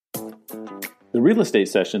The Real Estate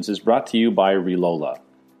Sessions is brought to you by Realola.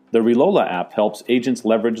 The Realola app helps agents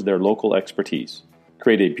leverage their local expertise.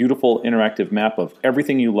 Create a beautiful interactive map of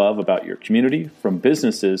everything you love about your community, from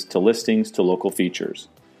businesses to listings to local features.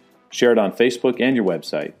 Share it on Facebook and your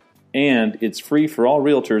website. And it's free for all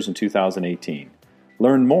realtors in 2018.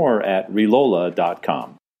 Learn more at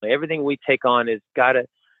realola.com. Everything we take on is gotta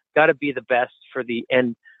be the best for the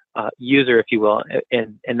end user, if you will,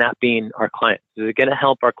 and that being our clients. They're going to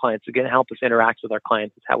help our clients. They're going to help us interact with our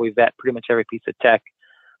clients. It's how we vet pretty much every piece of tech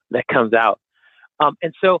that comes out.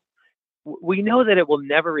 And so we know that it will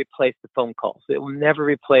never replace the phone calls. It will never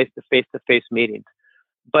replace the face-to-face meetings.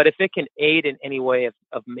 But if it can aid in any way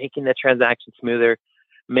of making the transaction smoother,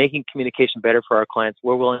 making communication better for our clients,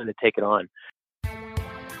 we're willing to take it on.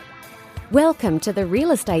 Welcome to the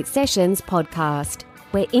Real Estate Sessions podcast,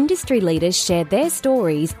 where industry leaders share their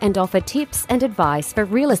stories and offer tips and advice for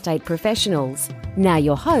real estate professionals. Now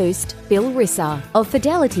your host, Bill Risser of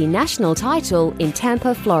Fidelity National Title in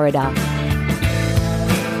Tampa, Florida.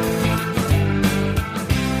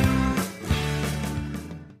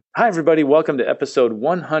 Hi, everybody. Welcome to episode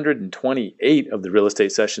 128 of the Real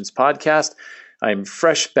Estate Sessions podcast. I'm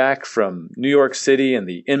fresh back from New York City and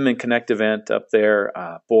the Inman Connect event up there.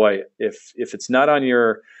 Boy, if it's not in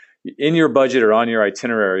your budget or on your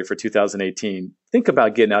itinerary for 2018, think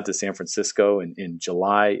about getting out to San Francisco in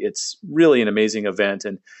July. It's really an amazing event.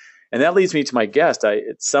 And that leads me to my guest.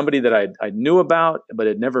 It's somebody that I knew about, but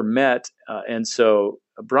had never met. And so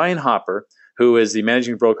Brian Hopper, who is the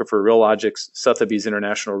managing broker for Realogics, Sothebys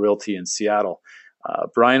International Realty in Seattle.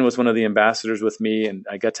 Brian was one of the ambassadors with me, and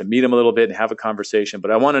I got to meet him a little bit and have a conversation,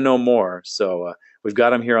 but I want to know more. So we've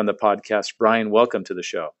got him here on the podcast. Brian, welcome to the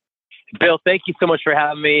show. Bill, thank you so much for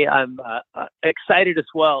having me. I'm excited as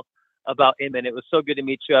well about Inman. It was so good to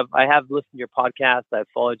meet you. I have listened to your podcast. I've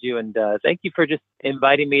followed you, and thank you for just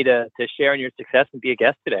inviting me to share in your success and be a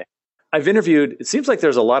guest today. I've interviewed, it seems like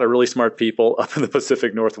there's a lot of really smart people up in the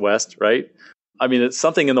Pacific Northwest, right? I mean, it's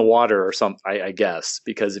something in the water or something, I guess,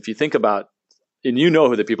 because if you think about, and you know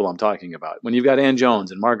who the people I'm talking about, when you've got Ann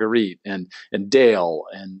Jones and Marguerite and Dale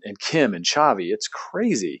and Kim and Chavi, it's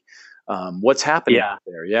crazy. What's happening out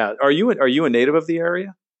there? Yeah. Are you a native of the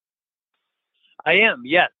area? I am,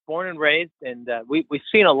 yes. Born and raised. And we've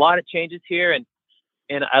seen a lot of changes here, and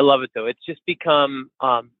I love it though. It's just become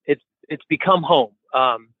it's become home.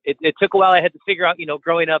 It took a while. I had to figure out,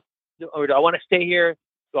 growing up, or do I want to stay here?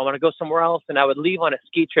 Do I want to go somewhere else? And I would leave on a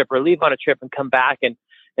ski trip or leave on a trip and come back. And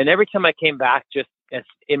every time I came back, just as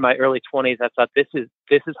in my early 20s, I thought, this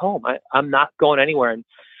is home. I'm not going anywhere. And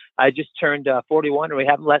I just turned 41, and we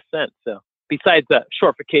haven't left since. So besides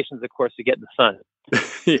short vacations, of course, to get in the sun.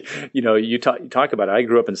 You talk about it. I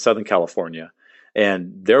grew up in Southern California,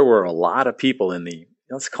 and there were a lot of people in the,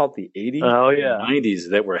 let's call it the 80s,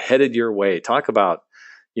 90s that were headed your way. Talk about,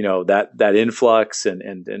 that influx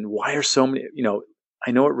and why are so many,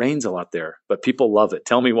 I know it rains a lot there, but people love it.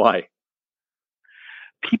 Tell me why.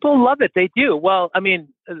 People love it. They do. Well, I mean,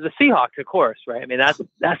 the Seahawks, of course, right? I mean, that's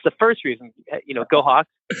the first reason, go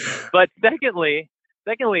Hawks. But secondly,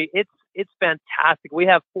 it's fantastic. We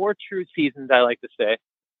have 4 true seasons, I like to say.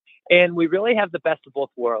 And we really have the best of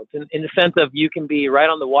both worlds in the sense of you can be right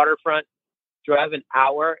on the waterfront, drive an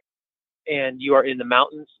hour, and you are in the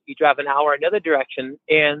mountains. You drive an hour another direction,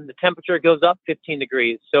 and the temperature goes up 15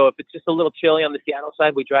 degrees. So if it's just a little chilly on the Seattle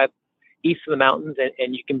side, we drive east of the mountains,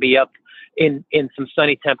 and you can be up in some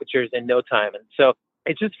sunny temperatures in no time. And so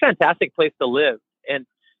it's just a fantastic place to live. And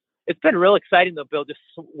it's been real exciting, though, Bill, just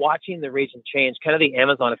watching the region change, kind of the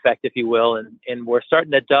Amazon effect, if you will. And we're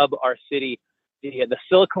starting to dub our city the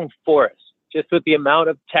Silicon Forest, just with the amount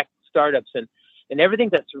of tech startups and everything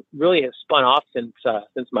that's really has spun off since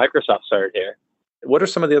Microsoft started here. What are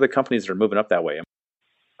some of the other companies that are moving up that way?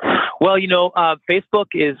 Well, Facebook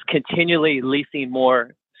is continually leasing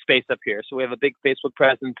more space up here. So we have a big Facebook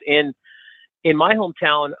presence in my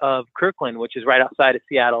hometown of Kirkland, which is right outside of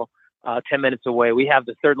Seattle, 10 minutes away. We have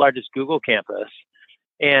the 3rd largest Google campus.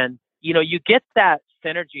 And, you get that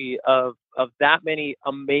synergy of that many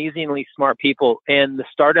amazingly smart people, and the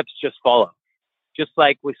startups just follow, just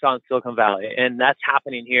like we saw in Silicon Valley. And that's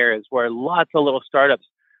happening here, is where lots of little startups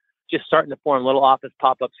just starting to form little office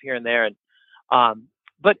pop-ups here and there. And,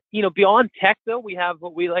 but, beyond tech, though, we have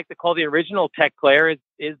what we like to call the original tech player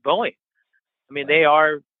is Boeing. I mean, they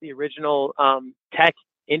are the original tech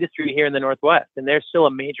industry here in the Northwest, and they're still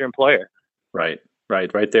a major employer. Right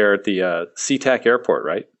there at the SeaTac airport,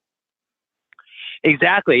 right?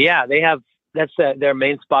 Exactly. Yeah, that's their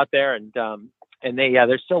main spot there, and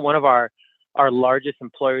they're still one of our largest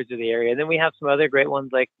employers of the area. And then we have some other great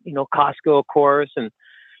ones like Costco, of course, and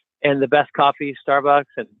and the best coffee, Starbucks,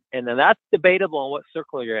 and then that's debatable on what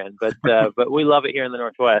circle you're in, but we love it here in the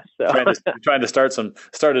Northwest. So. trying to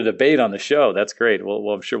start a debate on the show. That's great. Well,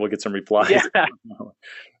 I'm sure we'll get some replies. Yeah.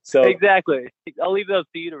 So exactly. I'll leave those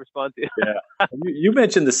to you to respond to. Yeah. You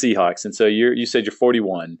mentioned the Seahawks, and so you said you're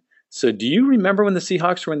 41. So do you remember when the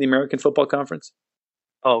Seahawks were in the American Football Conference?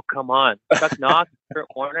 Oh, come on. Chuck Knox, Kurt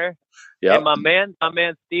Warner. Yeah. And my man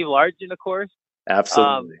Steve Largent, of course.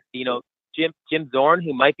 Absolutely. Jim Zorn,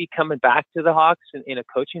 who might be coming back to the Hawks in a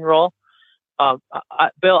coaching role.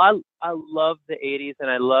 Bill, I love the 80s, and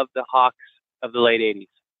I love the Hawks of the late 80s.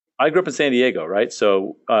 I grew up in San Diego, right?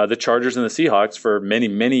 So the Chargers and the Seahawks for many,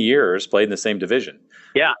 many years played in the same division.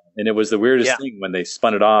 Yeah. And it was the weirdest thing when they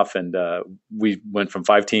spun it off, and we went from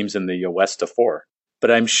 5 teams in the West to 4. But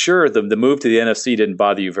I'm sure the move to the NFC didn't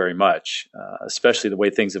bother you very much, especially the way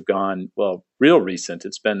things have gone. Well, real recent.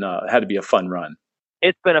 It's been had to be a fun run.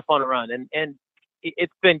 It's been a fun run, and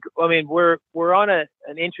it's been. I mean, we're on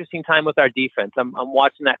an interesting time with our defense. I'm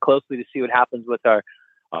watching that closely to see what happens with our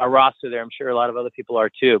roster there. I'm sure a lot of other people are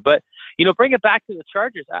too. But bring it back to the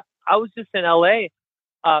Chargers. I was just in LA,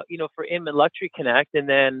 for Inman Luxury Connect, and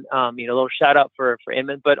then a little shout out for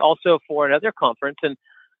Inman, but also for another conference. And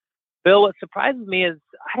Bill, what surprises me is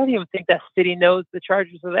I don't even think that city knows the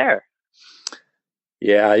Chargers are there.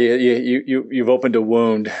 Yeah, you've opened a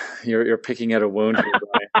wound. You're picking at a wound here,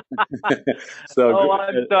 Brian. So,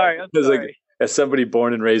 I'm sorry. As somebody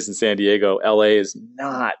born and raised in San Diego, LA is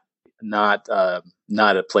not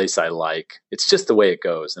a place I like. It's just the way it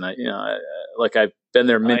goes, and I've been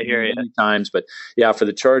there many times. But yeah, for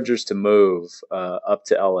the Chargers to move up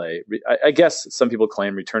to LA, I guess some people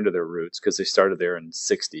claim return to their roots because they started there in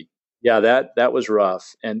 '60. Yeah, that was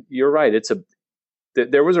rough, and you're right.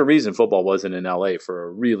 There was a reason football wasn't in LA for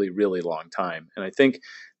a really, really long time. And I think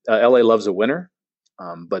LA loves a winner,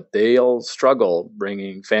 but they'll struggle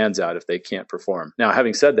bringing fans out if they can't perform. Now,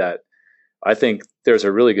 having said that, I think there's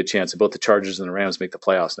a really good chance that both the Chargers and the Rams make the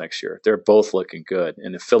playoffs next year. They're both looking good.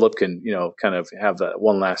 And if Phillip can, kind of have that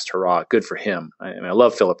one last hurrah, good for him. I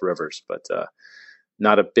love Phillip Rivers, but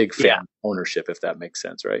not a big fan of ownership, if that makes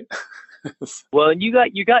sense, right? Well, and you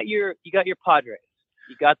got your Padres.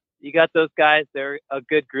 You got those guys. They're a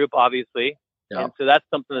good group, obviously, and so that's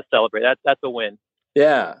something to celebrate. That's a win.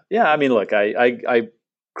 Yeah. I mean, look, I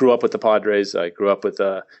grew up with the Padres. I grew up with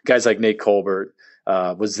guys like Nate Colbert.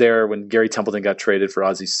 Was there when Gary Templeton got traded for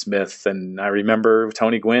Ozzie Smith, and I remember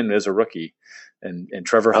Tony Gwynn as a rookie, and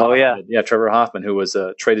Trevor Hoffman. Trevor Hoffman, who was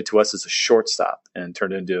traded to us as a shortstop and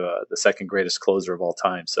turned into the second greatest closer of all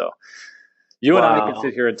time. So. You and I can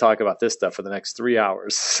sit here and talk about this stuff for the next 3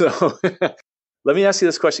 hours. So let me ask you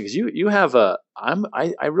this question, because you have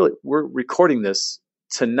we're recording this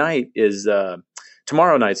tonight. Is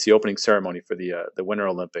tomorrow night's the opening ceremony for the Winter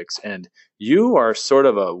Olympics, and you are sort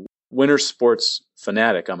of a winter sports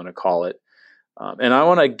fanatic, I'm going to call it. And I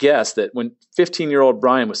want to guess that when 15-year-old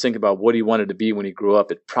Brian was thinking about what he wanted to be when he grew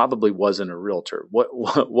up, it probably wasn't a realtor. What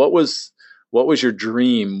was your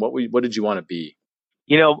dream? What did you want to be?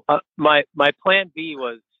 My plan B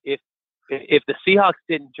was if the Seahawks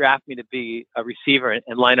didn't draft me to be a receiver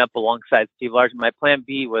and line up alongside Steve Largent, my plan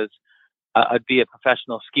B was I'd be a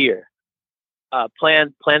professional skier.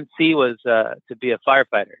 Plan C was to be a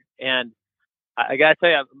firefighter. And I got to tell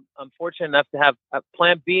you, I'm fortunate enough to have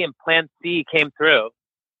plan B and plan C came through.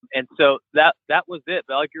 And so that was it.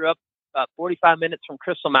 But I grew up 45 minutes from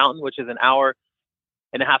Crystal Mountain, which is an hour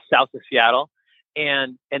and a half south of Seattle.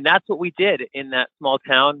 And that's what we did in that small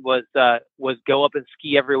town was go up and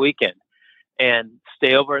ski every weekend and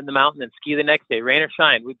stay over in the mountain and ski the next day, rain or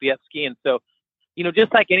shine, we'd be up skiing. So,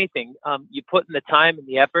 just like anything, you put in the time and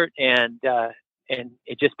the effort and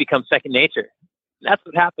it just becomes second nature. That's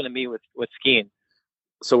what happened to me with skiing.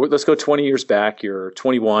 So let's go 20 years back. You're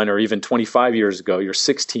 21 or even 25 years ago. You're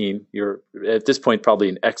 16. You're at this point probably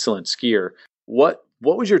an excellent skier. What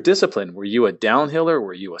was your discipline? Were you a downhiller?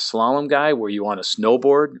 Were you a slalom guy? Were you on a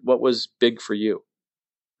snowboard? What was big for you?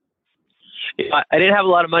 I didn't have a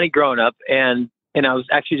lot of money growing up, and I was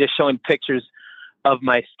actually just showing pictures of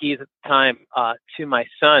my skis at the time to my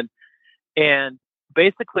son. And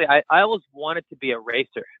basically, I always wanted to be a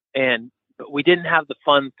racer, but we didn't have the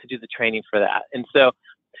funds to do the training for that. And so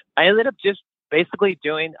I ended up just basically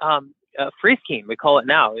doing free skiing, we call it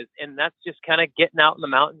now. And that's just kind of getting out in the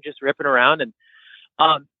mountain, just ripping around. And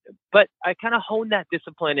but I kind of honed that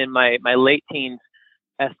discipline in my late teens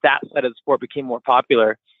as that side of the sport became more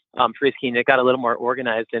popular. Free skiing, it got a little more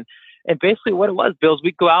organized. And basically what it was, Bill, is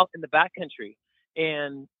we'd go out in the backcountry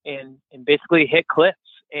and basically hit cliffs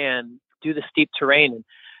and do the steep terrain. And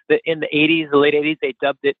in the late 80s, they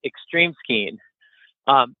dubbed it extreme skiing.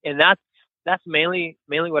 And that's mainly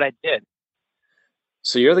what I did.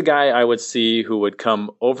 So you're the guy I would see who would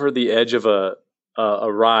come over the edge of a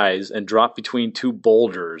rise and drop between two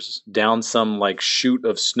boulders down some like chute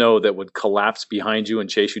of snow that would collapse behind you and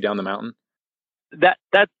chase you down the mountain.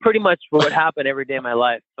 That's pretty much what happened every day of my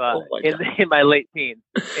life in my late teens.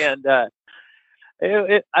 And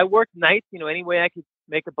I worked nights, any way I could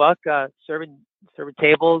make a buck, serving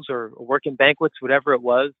tables or working banquets, whatever it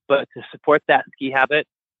was, but to support that ski habit.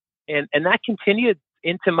 And that continued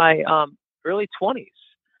into my early 20s.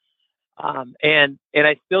 And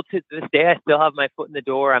I still, to this day, I still have my foot in the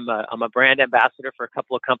door. I'm a brand ambassador for a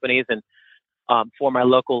couple of companies, and for my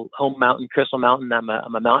local home mountain, Crystal Mountain, I'm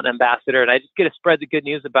a mountain ambassador, and I just get to spread the good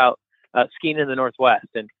news about skiing in the Northwest.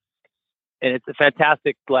 And it's a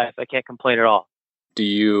fantastic life. I can't complain at all. Do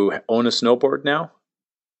you own a snowboard now?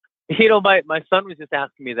 My son was just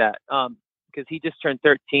asking me that because he just turned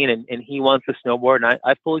 13 and he wants a snowboard, and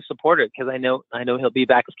I fully support it because I know he'll be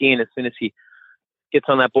back skiing as soon as he gets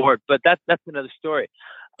on that board. But that's another story.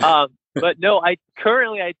 But no, I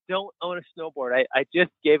don't own a snowboard. I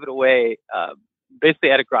just gave it away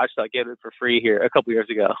basically at a garage sale. I gave it for free here a couple years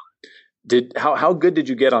ago. How good did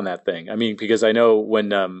you get on that thing? I mean, because I know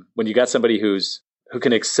when you got somebody who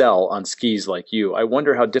can excel on skis like you, I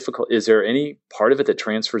wonder how difficult, is there any part of it that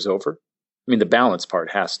transfers over? I mean, the balance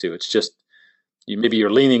part has to. It's just maybe you're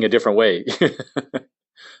leaning a different way.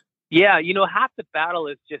 Yeah, half the battle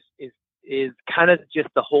is kind of just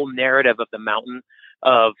the whole narrative of the mountain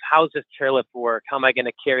of how's this chairlift work? How am I going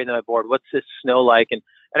to carry my board? What's this snow like? And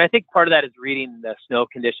I think part of that is reading the snow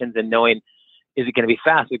conditions and knowing, is it going to be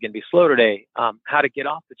fast? Is it going to be slow today? How to get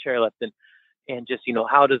off the chairlift and just,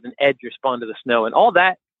 how does an edge respond to the snow, and all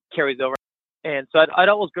that carries over. And so I'd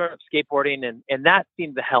always grown up skateboarding, and that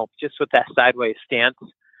seemed to help just with that sideways stance.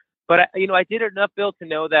 But I did enough, Bill, to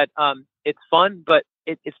know that it's fun, but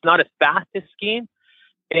it's not as fast as skiing,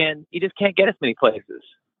 and you just can't get as many places.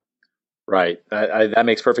 Right. That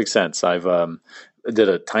makes perfect sense. I've did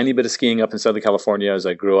a tiny bit of skiing up in Southern California as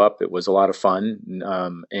I grew up. It was a lot of fun.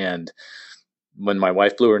 And when my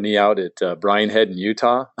wife blew her knee out at Bryan Head in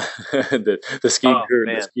Utah, the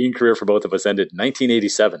skiing career for both of us ended in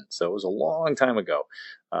 1987. So it was a long time ago.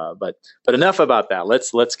 But enough about that.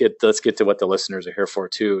 Let's get to what the listeners are here for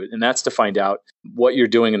too, and that's to find out what you're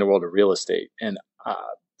doing in the world of real estate. And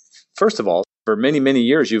first of all, for many, many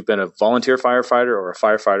years, you've been a volunteer firefighter or a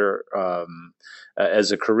firefighter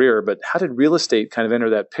as a career. But how did real estate kind of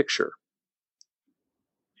enter that picture?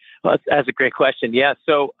 Well, that's a great question. Yeah.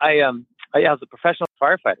 So I was a professional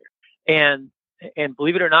firefighter, and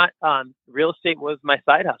believe it or not, real estate was my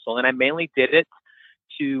side hustle, and I mainly did it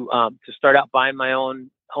to start out buying my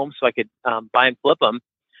own homes so I could buy and flip them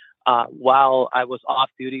while I was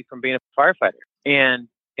off duty from being a firefighter. And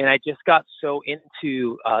I just got so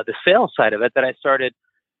into the sales side of it that I started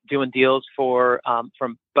doing deals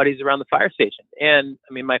from buddies around the fire station. And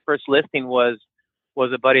I mean, my first listing was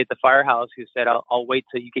a buddy at the firehouse who said, I'll wait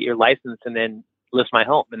till you get your license and then list my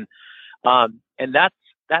home. And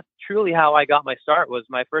that's truly how I got my start. Was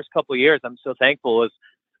my first couple of years. I'm so thankful.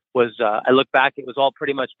 I look back, it was all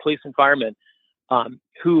pretty much police and firemen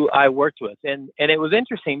who I worked with. And it was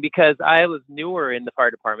interesting because I was newer in the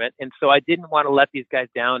fire department. And so I didn't want to let these guys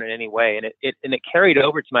down in any way. And it carried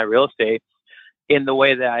over to my real estate in the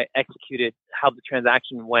way that I executed how the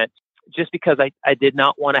transaction went, just because I did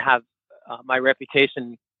not want to have my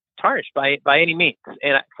reputation tarnished by any means.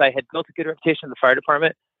 And I had built a good reputation in the fire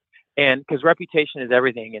department, and because reputation is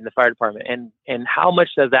everything in the fire department. And how much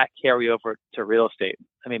does that carry over to real estate?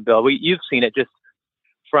 I mean, Bill, you've seen it just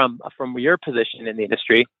from your position in the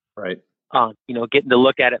industry, right? Getting to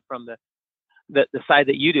look at it from the side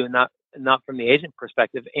that you do, not from the agent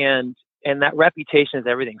perspective. And that reputation is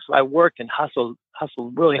everything. So I worked and hustled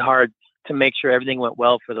really hard to make sure everything went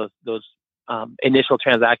well for those initial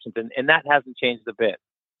transactions, and that hasn't changed a bit.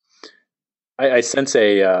 I sense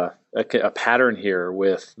a pattern here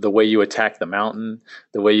with the way you attack the mountain,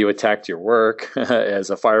 the way you attacked your work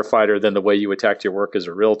as a firefighter, then the way you attacked your work as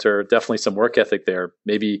a realtor. Definitely some work ethic there.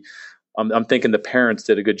 Maybe I'm thinking the parents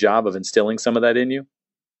did a good job of instilling some of that in you.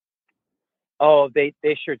 Oh, they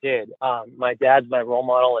sure did. My dad's my role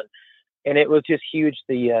model, and it was just huge.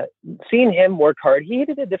 Seeing him work hard. He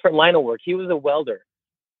did a different line of work. He was a welder,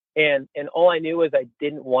 and all I knew was I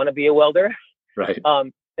didn't want to be a welder. Right.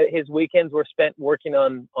 His weekends were spent working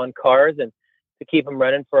on cars and to keep them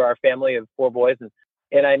running for our family of 4 boys.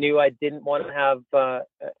 And I knew I didn't want to have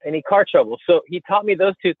any car trouble. So he taught me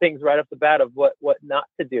those 2 things right off the bat of what not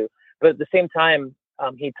to do. But at the same time,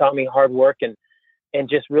 he taught me hard work and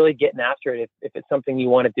just really getting after it. If it's something you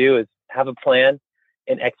want to do, is have a plan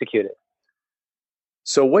and execute it.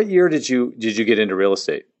 So what year did you get into real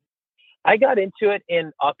estate? I got into it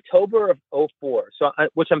in October of '04.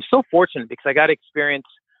 Which I'm so fortunate because I got to experience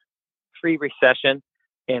pre-recession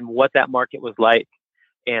and what that market was like.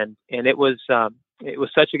 And it was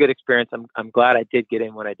such a good experience. I'm glad I did get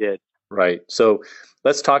in when I did. Right. So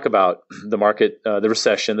let's talk about the market, the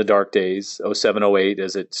recession, the dark days, '07, '08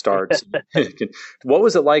 as it starts. What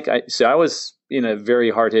was it like? I was in a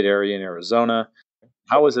very hard hit area in Arizona.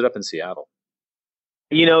 How was it up in Seattle?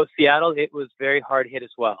 Seattle, it was very hard hit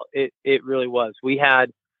as well. It really was. We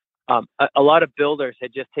had a lot of builders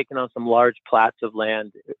had just taken on some large plats of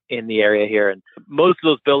land in the area here, and most of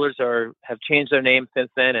those builders have changed their name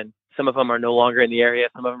since then, and some of them are no longer in the area.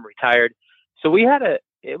 Some of them retired. So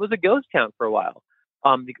it was a ghost town for a while.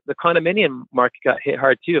 The condominium market got hit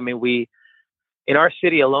hard too. I mean, in our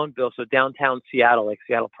city alone, Bill, so downtown Seattle, like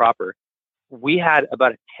Seattle proper, we had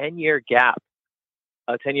about a 10-year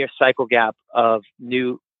cycle gap of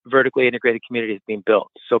new vertically integrated communities being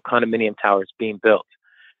built. So condominium towers being built.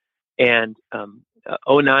 And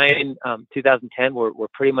 09, 2010 were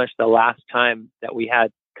pretty much the last time that we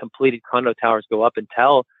had completed condo towers go up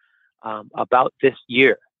until about this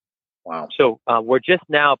year. Wow. So we're just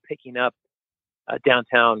now picking up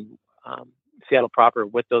downtown Seattle proper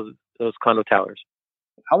with those condo towers.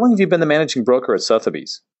 How long have you been the managing broker at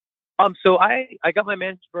Sothebys? So I got my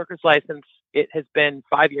managed broker's license. It has been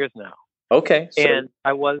 5 years now. Okay. And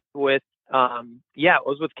I was with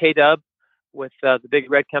KW, with the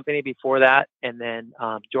big red company before that, and then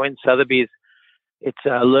joined Sothebys. It's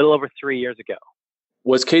a little over 3 years ago.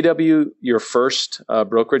 Was KW your first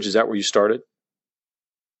brokerage? Is that where you started?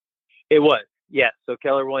 It was, yes. So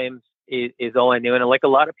Keller Williams is all I knew, and like a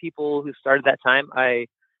lot of people who started that time, I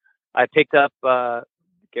picked up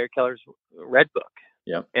Gary Keller's Red Book.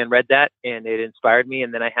 Yeah. And read that, and it inspired me.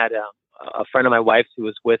 And then I had a friend of my wife's who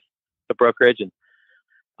was with the brokerage, and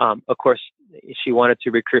of course, she wanted to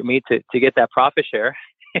recruit me to get that profit share.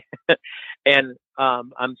 And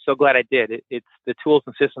I'm so glad I did. It's the tools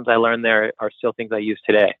and systems I learned there are still things I use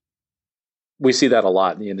today. We see that a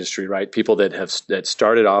lot in the industry, right? People that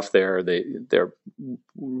started off there, they're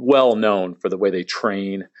well known for the way they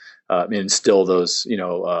train, instill those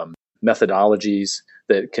methodologies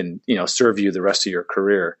that can serve you the rest of your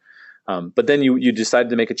career. But then you decided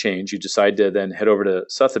to make a change. You decided to then head over to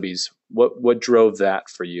Sothebys. What drove that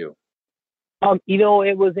for you?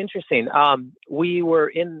 It was interesting. We were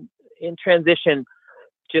in transition.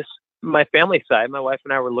 Just my family side, my wife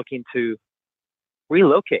and I were looking to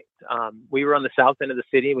relocate. We were on the south end of the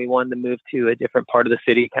city. We wanted to move to a different part of the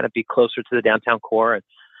city, kind of be closer to the downtown core and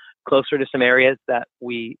closer to some areas that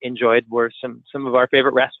we enjoyed, where some of our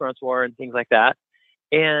favorite restaurants were and things like that.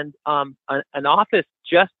 And an office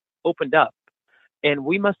just opened up, and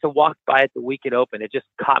we must have walked by it the week it opened. It just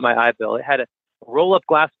caught my eye, Bill. It had a roll-up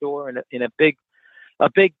glass door and a big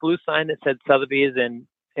blue sign that said Sotheby's, and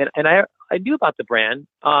I knew about the brand,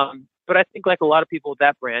 but I think like a lot of people with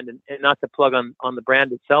that brand, and not to plug on the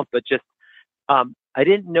brand itself, but just I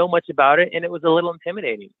didn't know much about it, and it was a little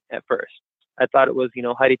intimidating at first. I thought it was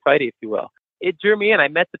highty-tighty, if you will. It drew me in. I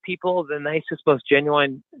met the people, the nicest, most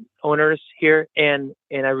genuine owners here, and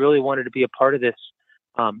I really wanted to be a part of this,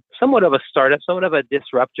 somewhat of a startup, somewhat of a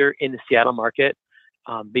disruptor in the Seattle market,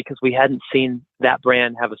 because we hadn't seen that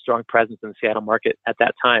brand have a strong presence in the Seattle market at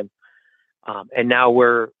that time. And now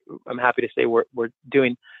I'm happy to say we're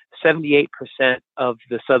doing 78% of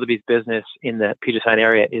the Sotheby's business in the Puget Sound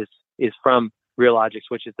area is from Realogics,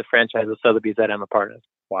 which is the franchise of Sotheby's that I'm a part of.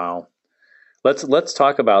 Wow. Let's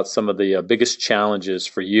talk about some of the biggest challenges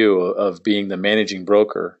for you of being the managing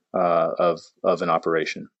broker of an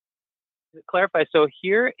operation. To clarify, so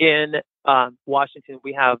here in Washington,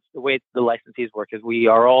 we have the way the licensees work is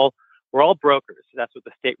we're all brokers. That's what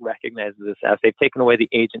the state recognizes us as. They've taken away the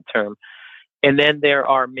agent term. And then there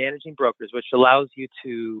are managing brokers, which allows you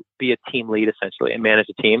to be a team lead essentially and manage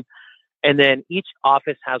a team. And then each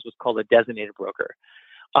office has what's called a designated broker.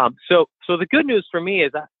 So the good news for me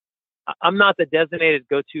is I'm not the designated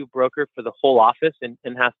go-to broker for the whole office and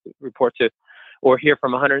has to report to or hear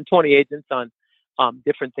from 120 agents on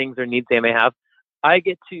different things or needs they may have. I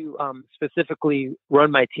get to specifically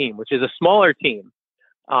run my team, which is a smaller team.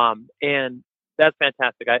 And that's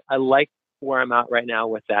fantastic. I like where I'm at right now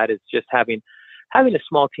with that. It's just having a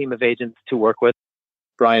small team of agents to work with.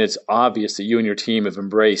 Brian, it's obvious that you and your team have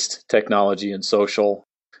embraced technology and social.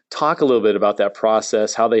 Talk a little bit about that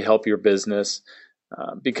process, how they help your business,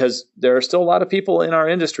 because there are still a lot of people in our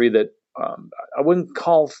industry that I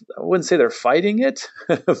wouldn't say they're fighting it,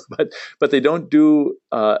 but they don't do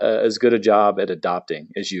as good a job at adopting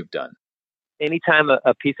as you've done. anytime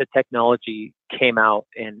a piece of technology came out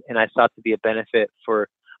and I saw it to be a benefit for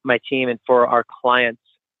my team and for our clients,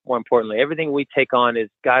 more importantly, everything we take on is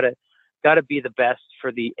gotta be the best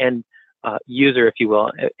for the end user, if you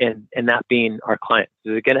will, and that being our clients.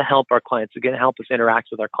 Is it going to help our clients? Is it going to help us interact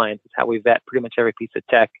with our clients? It's how we vet pretty much every piece of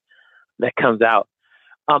tech that comes out.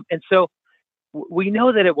 And so we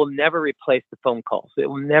know that it will never replace the phone calls. It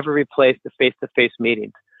will never replace the face-to-face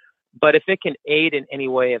meetings. But if it can aid in any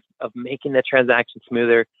way of making the transaction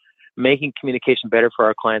smoother, making communication better for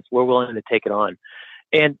our clients, we're willing to take it on.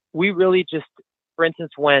 And we really just, for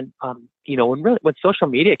instance, when social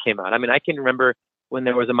media came out, I mean, I can remember when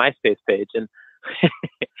there was a MySpace page, and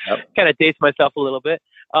kind of dates myself a little bit.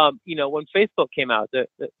 When Facebook came out, the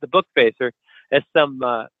book face, or as some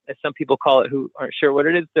people call it, who aren't sure what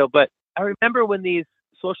it is still. But I remember when these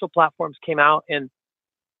social platforms came out, and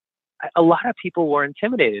a lot of people were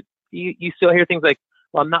intimidated. You still hear things like,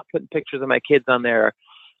 "Well, I'm not putting pictures of my kids on there. Or,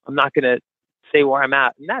 I'm not going to say where I'm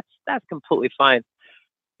at," and that's completely fine.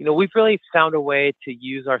 We've really found a way to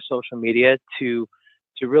use our social media to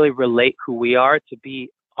really relate who we are, to be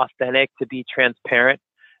authentic, to be transparent,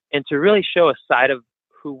 and to really show a side of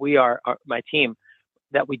who we are, my team,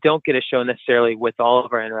 that we don't get to show necessarily with all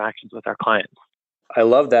of our interactions with our clients. I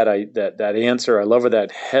love that answer. I love where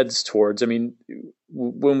that heads towards. I mean,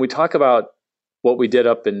 when we talk about what we did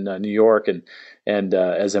up in New York and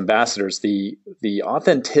as ambassadors, the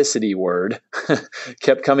authenticity word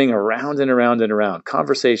kept coming around and around and around.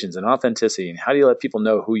 Conversations and authenticity, and how do you let people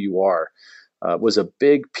know who you are, was a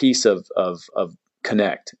big piece of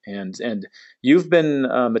Connect. And you've been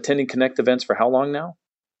attending Connect events for how long now?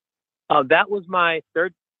 That was my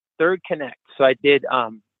third Connect. So I did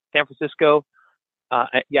San Francisco.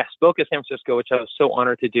 I spoke at San Francisco, which I was so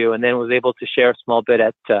honored to do, and then was able to share a small bit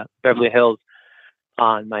at Beverly Hills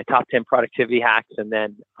on my top 10 productivity hacks, and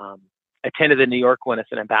then attended the New York one as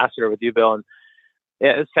an ambassador with you, Bill. And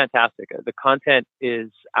yeah, it was fantastic. The content is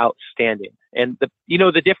outstanding. And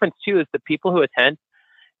the difference too is the people who attend,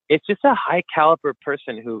 it's just a high caliber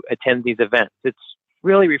person who attend these events. It's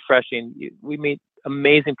really refreshing. We meet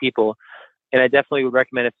amazing people. And I definitely would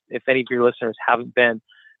recommend if any of your listeners haven't been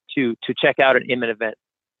to check out an Inman event.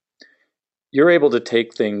 You're able to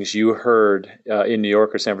take things you heard in New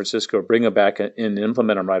York or San Francisco, bring them back and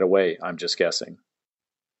implement them right away, I'm just guessing.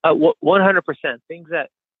 100%. Things that,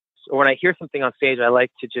 when I hear something on stage, I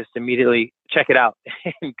like to just immediately check it out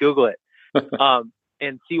and Google it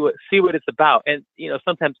and see what it's about. And,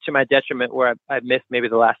 sometimes to my detriment, where I missed maybe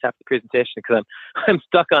the last half of the presentation because I'm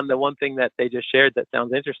stuck on the one thing that they just shared that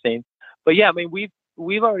sounds interesting. But yeah, I mean,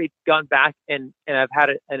 we've already gone back and I've had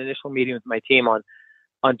an initial meeting with my team on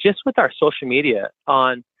just with our social media,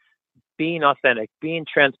 on being authentic, being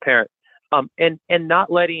transparent, and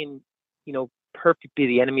not letting, perfect be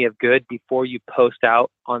the enemy of good before you post out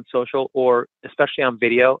on social, or especially on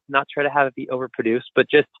video. Not try to have it be overproduced, but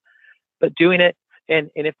doing it. And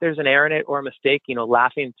if there's an error in it or a mistake,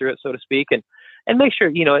 laughing through it, so to speak, and make sure,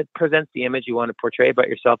 it presents the image you want to portray about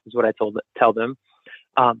yourself is what I tell them.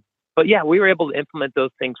 But yeah, we were able to implement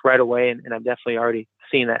those things right away. And I'm definitely already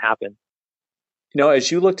seeing that happen. As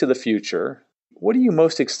you look to the future, what are you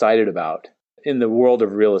most excited about in the world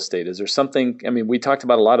of real estate? Is there something, we talked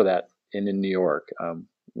about a lot of that in New York.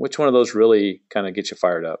 Which one of those really kind of gets you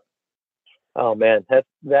fired up? Oh man,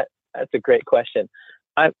 that's a great question.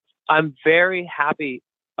 I'm very happy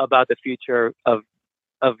about the future of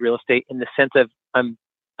real estate, in the sense of I'm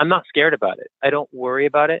not scared about it. I don't worry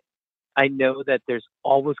about it. I know that there's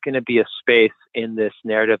always going to be a space in this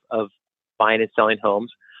narrative of buying and selling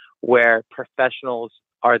homes where professionals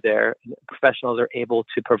are there. Professionals are able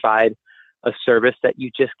to provide a service that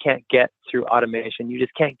you just can't get through automation. You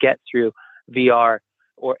just can't get through VR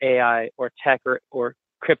or AI or tech or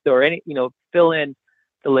crypto or any, fill in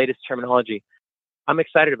the latest terminology. I'm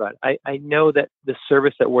excited about it. I know that the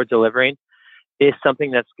service that we're delivering is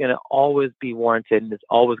something that's going to always be warranted and is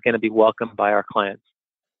always going to be welcomed by our clients.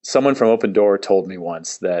 Someone from Open Door told me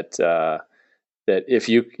once that if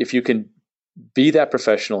you can be that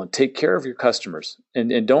professional and take care of your customers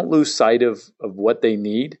and don't lose sight of what they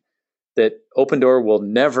need, that Open Door will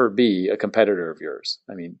never be a competitor of yours.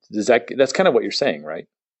 That's kind of what you're saying, right?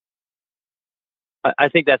 I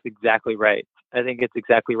think that's exactly right. I think it's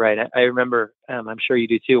exactly right. I remember, I'm sure you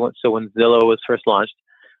do too. So when Zillow was first launched,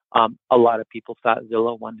 a lot of people thought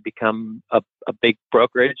Zillow wanted to become a big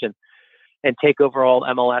brokerage and take over all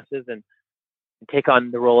MLSs and take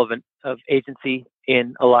on the role of agency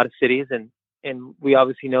in a lot of cities. And we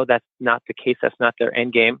obviously know that's not the case. That's not their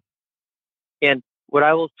end game. And what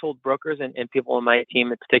I was told brokers and people on my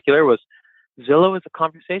team in particular was, Zillow is a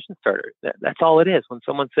conversation starter. That's all it is. When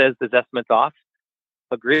someone says this estimate's off,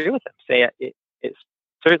 agree with them. Say it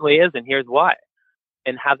certainly is, and here's why.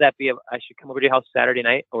 And have that be, I should come over to your house Saturday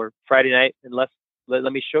night or Friday night, and let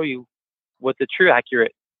me show you what the true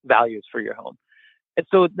accurate value is for your home. And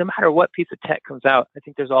so no matter what piece of tech comes out, I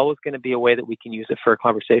think there's always going to be a way that we can use it for a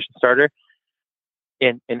conversation starter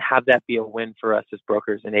and have that be a win for us as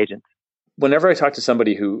brokers and agents. Whenever I talk to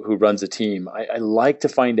somebody who runs a team, I like to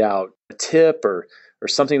find out a tip or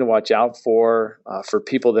something to watch out for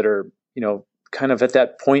people that are, kind of at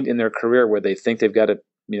that point in their career where they think they've got to,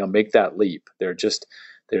 make that leap. They're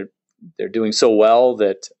doing so well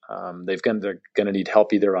that they're going to need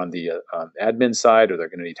help either on the admin side, or they're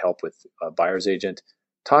going to need help with a buyer's agent.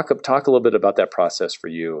 Talk a little bit about that process for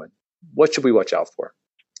you, and what should we watch out for?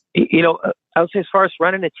 I would say as far as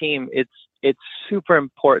running a team, it's super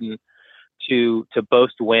important to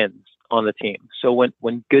boast wins on the team. So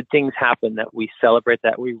when good things happen, that we celebrate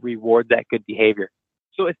that, we reward that good behavior.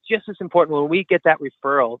 So it's just as important when we get that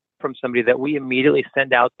referral from somebody that we immediately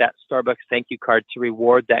send out that Starbucks thank you card to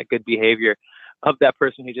reward that good behavior of that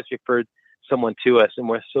person who just referred someone to us. And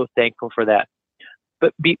we're so thankful for that.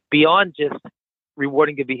 But beyond just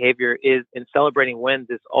rewarding good behavior and celebrating wins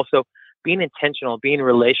is also being intentional, being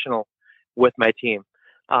relational with my team,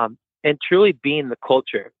 and truly being the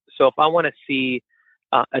culture. So if I want to see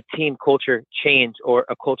a team culture change or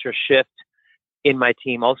a culture shift in my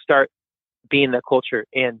team, I'll start being that culture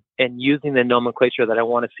and using the nomenclature that I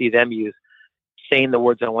want to see them use, saying the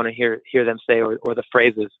words I want to hear them say, or the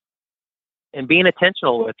phrases, and being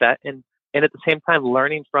intentional with that. And at the same time,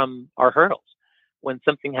 learning from our hurdles. When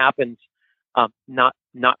something happens, not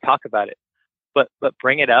talk about it, but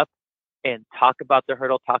bring it up and talk about the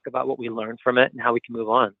hurdle, talk about what we learned from it and how we can move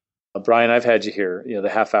on. Brian, I've had you here, the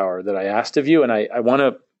half hour that I asked of you, and I want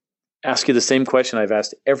to ask you the same question I've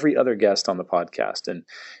asked every other guest on the podcast. And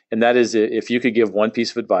that is, if you could give one piece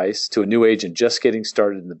of advice to a new agent just getting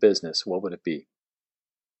started in the business, what would it be?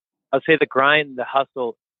 I'd say the grind, the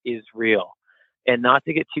hustle is real, and not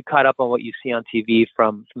to get too caught up on what you see on TV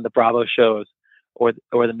from the Bravo shows or the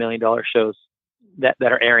 $1 million shows that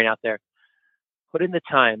are airing out there. Put in the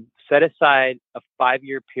time, set aside a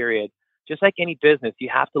 5-year period. Just like any business, you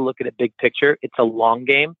have to look at a big picture. It's a long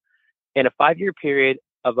game, and a 5-year period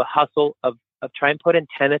of a hustle of try and put in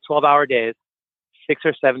 10 to 12 hour days, 6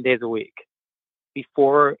 or 7 days a week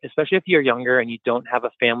before, especially if you're younger and you don't have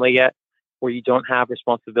a family yet, or you don't have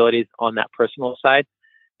responsibilities on that personal side,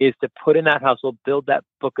 is to put in that hustle, build that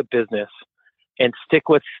book of business, and stick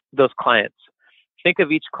with those clients. Think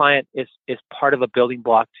of each client as part of a building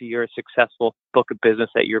block to your successful book of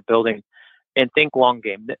business that you're building, and think long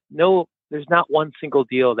game. No, there's not one single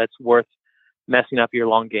deal that's worth messing up your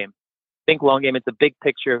long game. Think long game. It's a big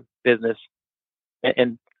picture business.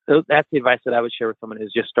 And that's the advice that I would share with someone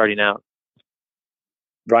who's just starting out.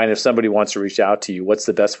 Brian, if somebody wants to reach out to you, what's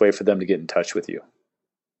the best way for them to get in touch with you?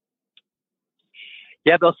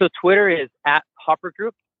 Yeah, so Twitter is @Hopper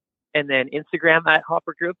Group, and then Instagram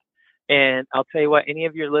 @Hopper Group. And I'll tell you what, any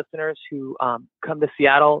of your listeners who come to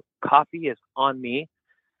Seattle, coffee is on me.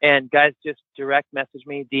 And guys, just direct message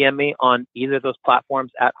me, DM me on either of those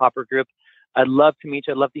platforms @Hopper Group. I'd love to meet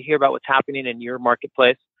you. I'd love to hear about what's happening in your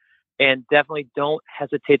marketplace. And definitely don't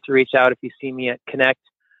hesitate to reach out if you see me at Connect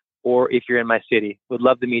or if you're in my city. Would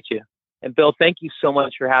love to meet you. And Bill, thank you so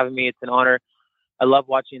much for having me. It's an honor. I love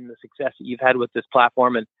watching the success that you've had with this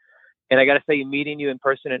platform. And I got to say, meeting you in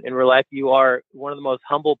person and in real life, you are one of the most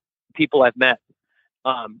humble people I've met.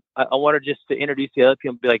 I wanted just to introduce the other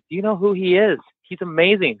people and be like, do you know who he is? He's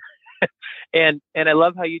amazing. and I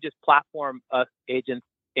love how you just platform us agents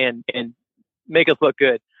and make us look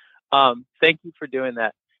good. Thank you for doing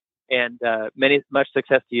that. And much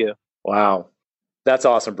success to you. Wow. That's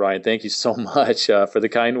awesome, Brian. Thank you so much for the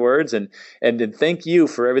kind words. And thank you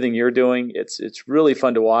for everything you're doing. It's really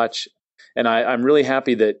fun to watch. And I'm really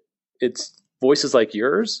happy that it's voices like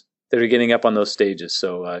yours that are getting up on those stages.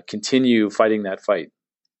 So continue fighting that fight.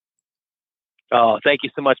 Oh, thank you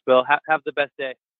so much, Bill. Have the best day.